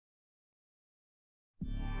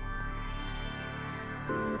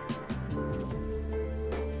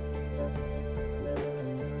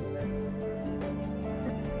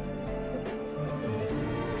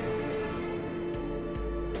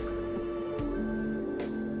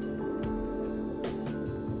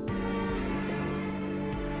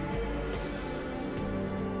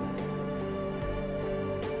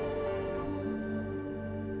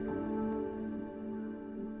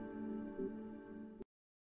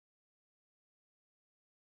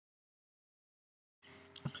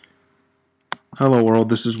Hello world,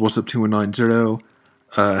 this is What's Up 2190.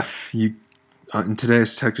 In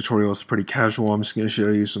today's tech tutorial is pretty casual. I'm just going to show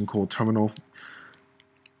you some cool terminal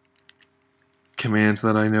commands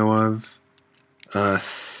that I know of.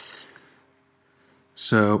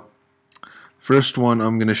 So, first one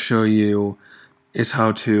I'm going to show you is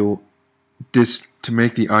how to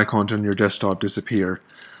make the icons on your desktop disappear.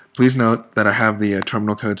 Please note that I have the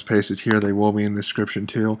terminal codes pasted here. They will be in the description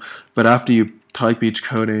too. But after you type each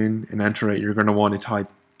code in and enter it, you're going to want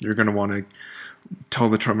to tell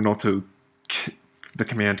the terminal to the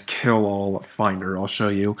command kill all finder. I'll show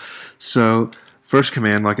you. So first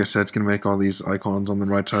command, like I said, is going to make all these icons on the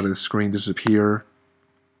right side of the screen disappear,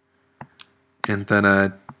 and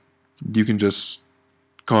then you can just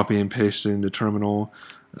copy and paste it into terminal.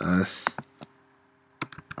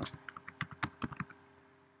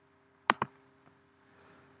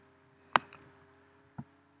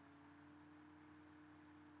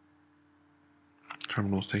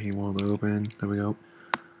 Terminal's taking a while to open. There we go.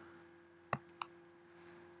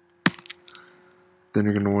 Then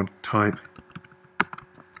you're going to want to type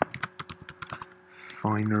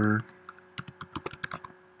finder.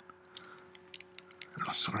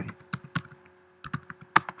 Oh, sorry.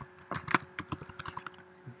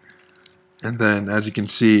 And then, as you can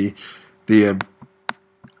see, the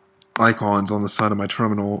icons on the side of my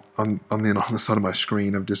terminal, on the side of my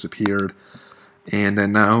screen, have disappeared. And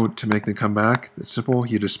then now, to make them come back, it's simple.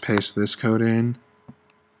 You just paste this code in.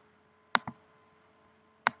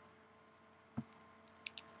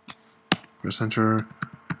 Press enter.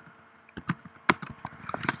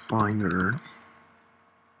 Finder.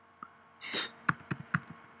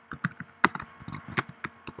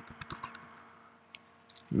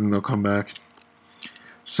 And they'll come back.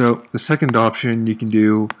 So the second option you can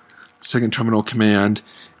do, second terminal command,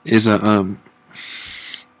 is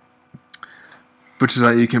which is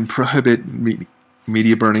that you can prohibit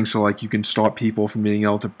media burning. So like you can stop people from being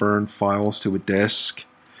able to burn files to a disk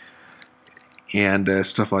and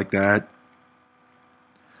stuff like that.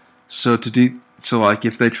 So like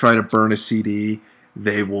if they try to burn a CD,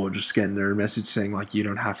 they will just get an error message saying like you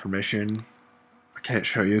don't have permission. I can't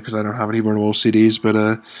show you because I don't have any burnable CDs,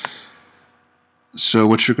 but so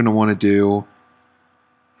what you're going to want to do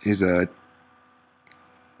is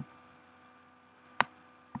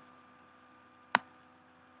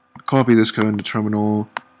copy this code into terminal,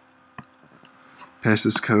 paste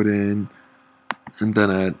this code in, and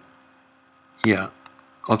then yeah,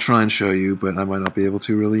 I'll try and show you, but I might not be able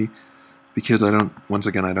to really, because once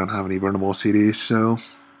again, I don't have any burnable CDs, so.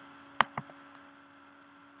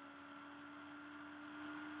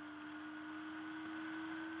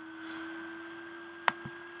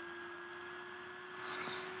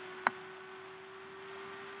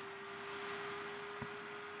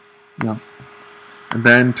 Yeah. And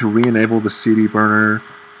then to re-enable the CD burner,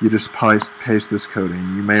 you just paste this code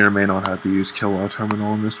in. You may or may not have to use kill all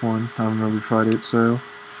terminal in this one. I haven't really tried it, so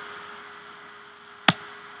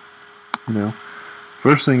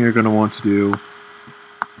first thing you're going to want to do,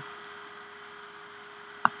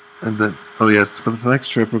 and then for the next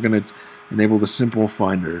trip we're going to enable the simple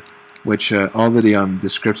finder, which all the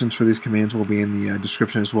descriptions for these commands will be in the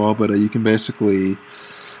description as well. But you can basically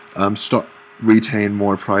retain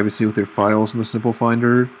more privacy with your files in the simple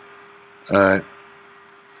finder,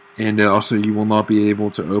 and also you will not be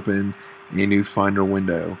able to open a new finder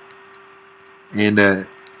window. And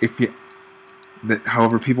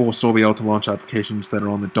however, people will still be able to launch applications that are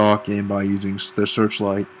on the dock and by using their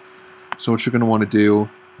searchlight. So what you're going to want to do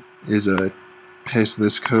is paste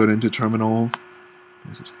this code into terminal.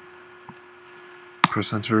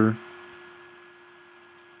 Press enter.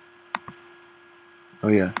 Oh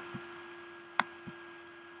yeah.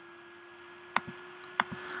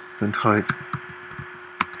 Then type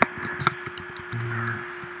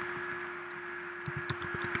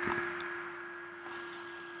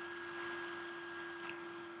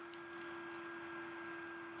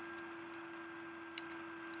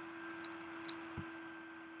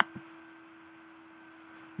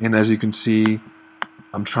and as you can see,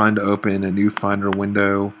 I'm trying to open a new Finder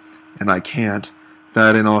window and I can't.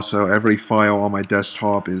 That, and also every file on my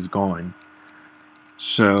desktop is gone.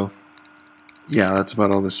 So yeah, that's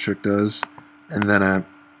about all this trick does. And then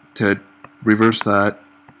to reverse that,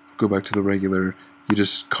 go back to the regular, you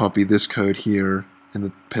just copy this code here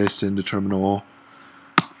and paste it into terminal.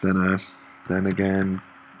 Then again,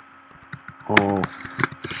 all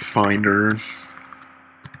Finder.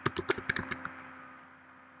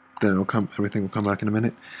 Then everything will come back in a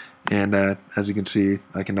minute. And as you can see,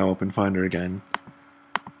 I can now open Finder again.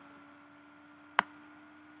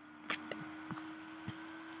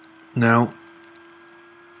 Now,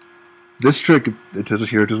 this trick, it says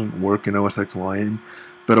here, it doesn't work in OSX Lion,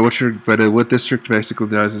 but what this trick basically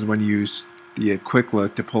does is when you use the quick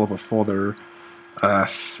look to pull up a folder,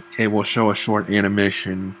 it will show a short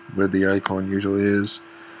animation where the icon usually is.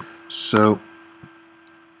 So,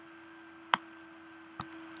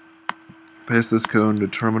 paste this code into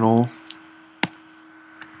terminal,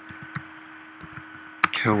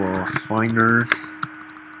 kill off Finder,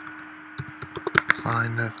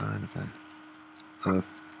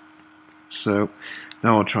 so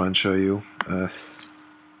now I'll try and show you.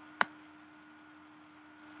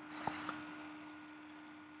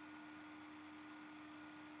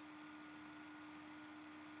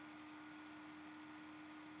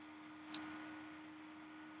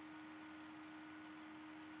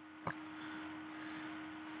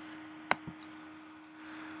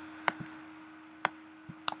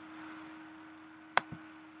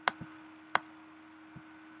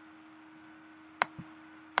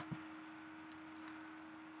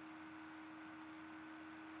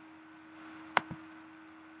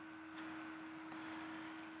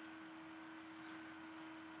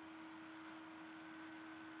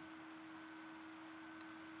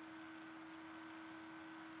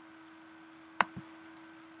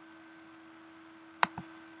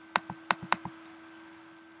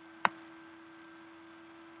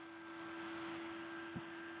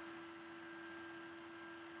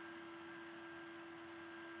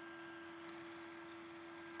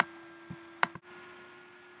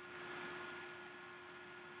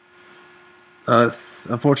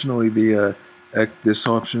 Unfortunately, this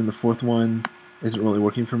option, the fourth one, isn't really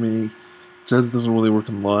working for me. It says it doesn't really work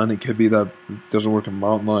in Line. It could be that it doesn't work in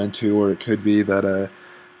Mountain Lion too, or it could be that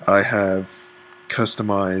I have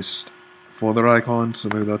customized folder icons, so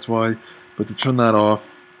maybe that's why. But to turn that off,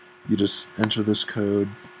 you just enter this code.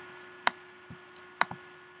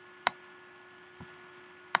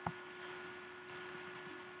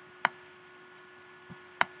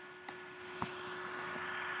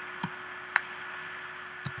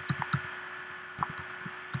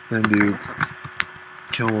 Then do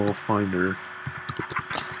kill all Finder.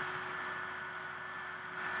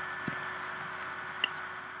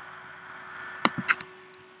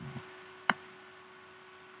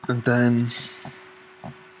 And then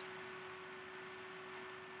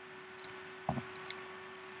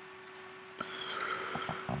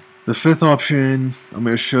the fifth option I'm going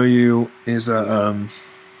to show you is when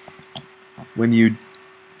you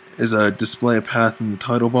display a path in the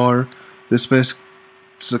title bar. This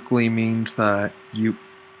basically means that it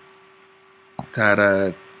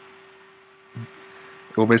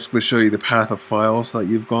will basically show you the path of files that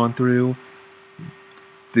you've gone through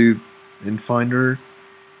in Finder.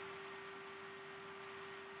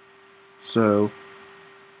 So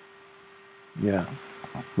yeah,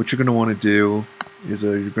 what you're going to want to do is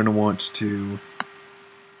you're going to want to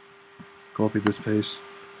copy this, paste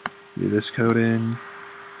this code in,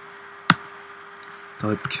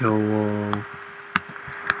 type kill all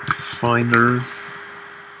Finder.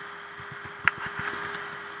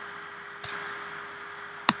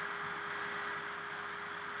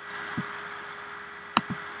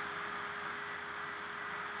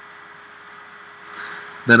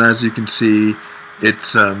 Then, as you can see,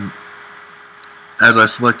 it's as I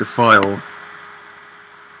select a file,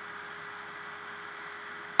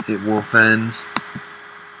 it will then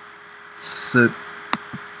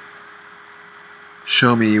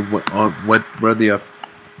show me where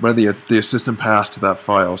the assistant path to that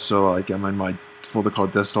file. So, like, I'm in my folder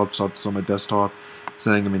called desktop, so it's on my desktop,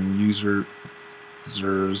 saying I'm in users.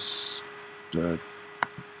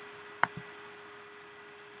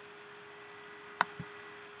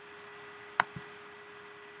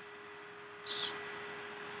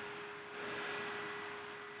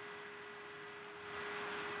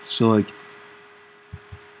 So, like,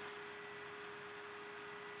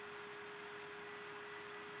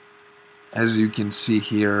 as you can see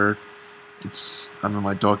here, I'm in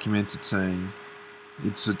my documents. It's telling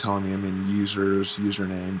me I'm in users,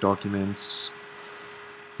 username, documents.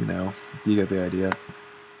 You know, you get the idea.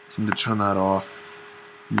 And to turn that off,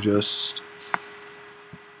 you just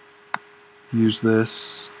use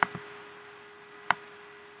this.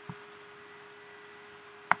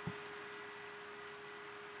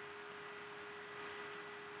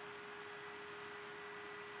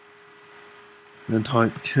 then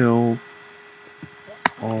type kill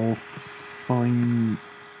all finder,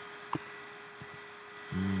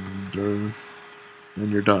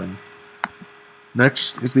 then you're done.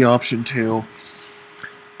 Next is the option to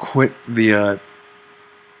quit the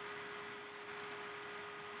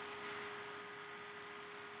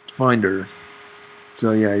Finder.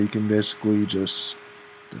 So yeah, you can basically just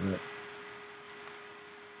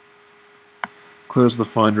close the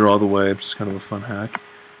Finder all the way. It's just kind of a fun hack.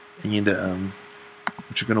 And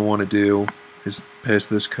what you're going to want to do is paste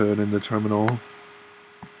this code in the terminal.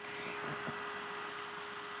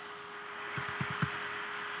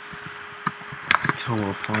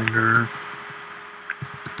 Total Finder.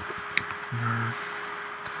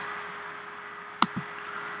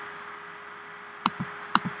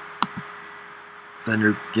 Then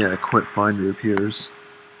your quit Finder appears.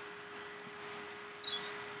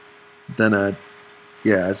 Then as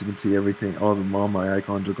you can see, all my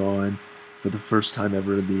icons are gone. For the first time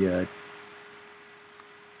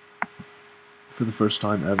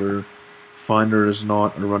ever, Finder is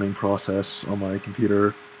not a running process on my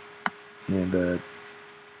computer, and then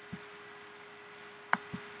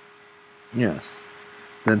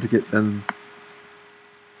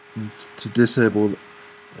to disable,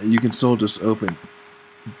 you can still just open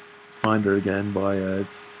Finder again by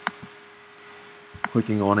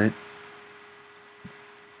clicking on it.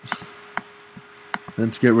 Then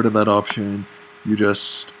to get rid of that option, you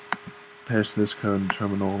just paste this code in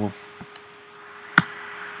terminal.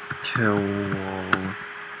 Kill all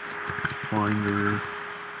Finder,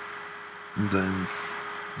 and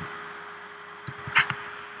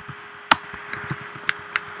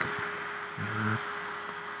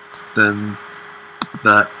then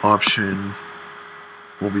that option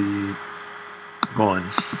will be gone.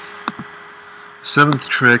 Seventh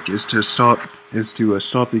trick is to stop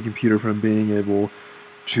the computer from being able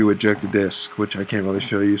to eject a disk, which I can't really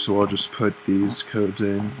show you, so I'll just put these codes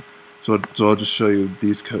in. So I'll just show you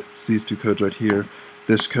these two codes right here.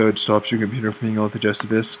 This code stops your computer from being able to eject a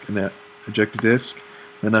disk.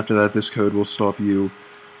 Then after that, this code will stop you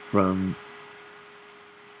from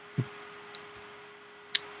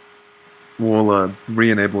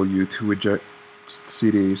re-enable you to eject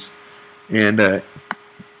CDs. And the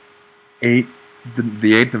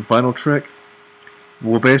eighth and final trick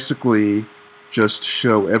will basically just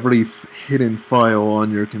show every hidden file on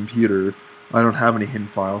your computer. I don't have any hidden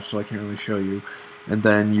files, so I can't really show you. And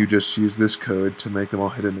then you just use this code to make them all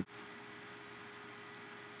hidden.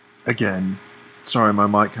 Again, sorry, my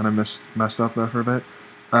mic kind of messed up there for a bit.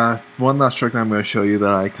 One last trick that I'm going to show you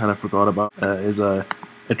that I kind of forgot about is a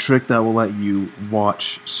trick that will let you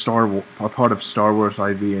watch a part of Star Wars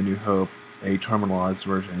IV A New Hope, a terminalized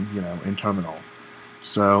version, in terminal.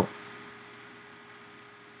 So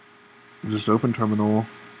just open terminal.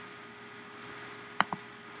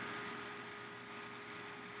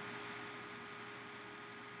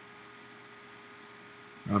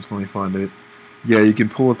 Now just let me find it. Yeah, you can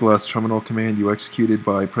pull up the last terminal command you executed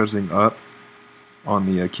by pressing up on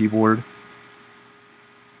the keyboard.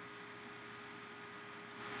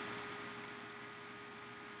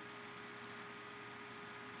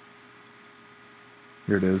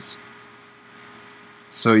 Here it is.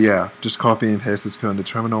 So yeah, just copy and paste this code into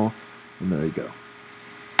terminal, and there you go.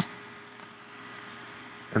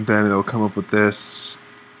 And then it'll come up with this.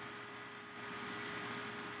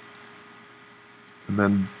 And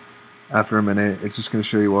then after a minute, it's just going to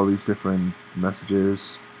show you all these different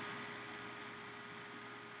messages.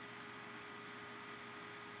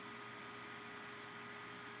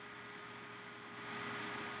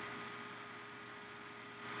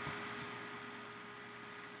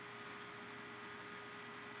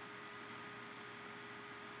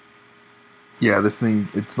 Yeah, this thing,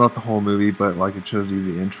 it's not the whole movie, but like it shows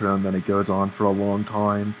you the intro and then it goes on for a long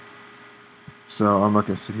time. So I'm not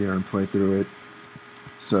going to sit here and play through it.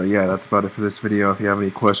 So yeah, that's about it for this video. If you have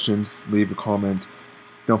any questions, leave a comment.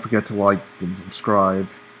 Don't forget to like and subscribe.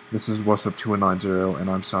 This is What's Up 2190, and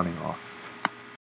I'm signing off.